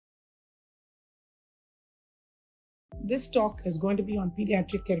This talk is going to be on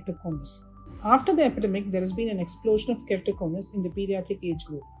pediatric keratoconus. After the epidemic, there has been an explosion of keratoconus in the pediatric age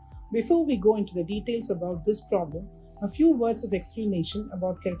group. Before we go into the details about this problem, a few words of explanation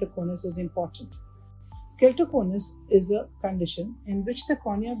about keratoconus is important. Keratoconus is a condition in which the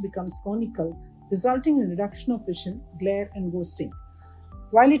cornea becomes conical, resulting in reduction of vision, glare, and ghosting.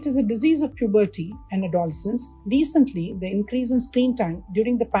 While it is a disease of puberty and adolescence, recently the increase in screen time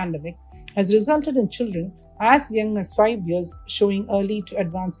during the pandemic has resulted in children as young as 5 years showing early to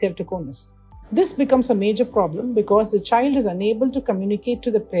advanced keratoconus. This becomes a major problem because the child is unable to communicate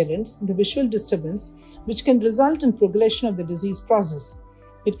to the parents the visual disturbance, which can result in progression of the disease process.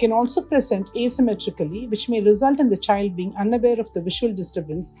 It can also present asymmetrically, which may result in the child being unaware of the visual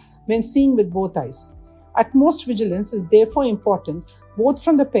disturbance when seeing with both eyes. Utmost vigilance is therefore important both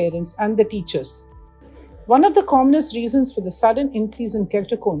from the parents and the teachers. One of the commonest reasons for the sudden increase in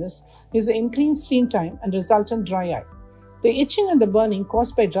keratoconus is the increased screen time and resultant dry eye. The itching and the burning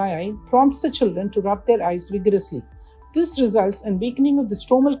caused by dry eye prompts the children to rub their eyes vigorously. This results in weakening of the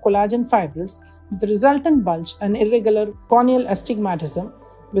stromal collagen fibrils with the resultant bulge and irregular corneal astigmatism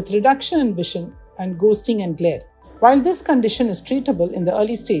with reduction in vision and ghosting and glare. While this condition is treatable in the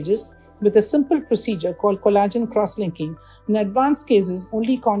early stages with a simple procedure called collagen cross-linking, in advanced cases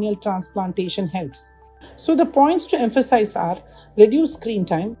only corneal transplantation helps. So the points to emphasize are: reduce screen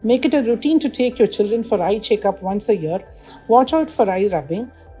time, make it a routine to take your children for eye checkup once a year, watch out for eye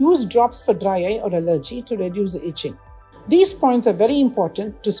rubbing, use drops for dry eye or allergy to reduce the itching. These points are very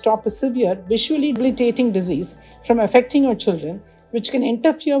important to stop a severe visually debilitating disease from affecting your children, which can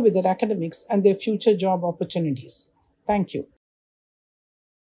interfere with their academics and their future job opportunities. Thank you.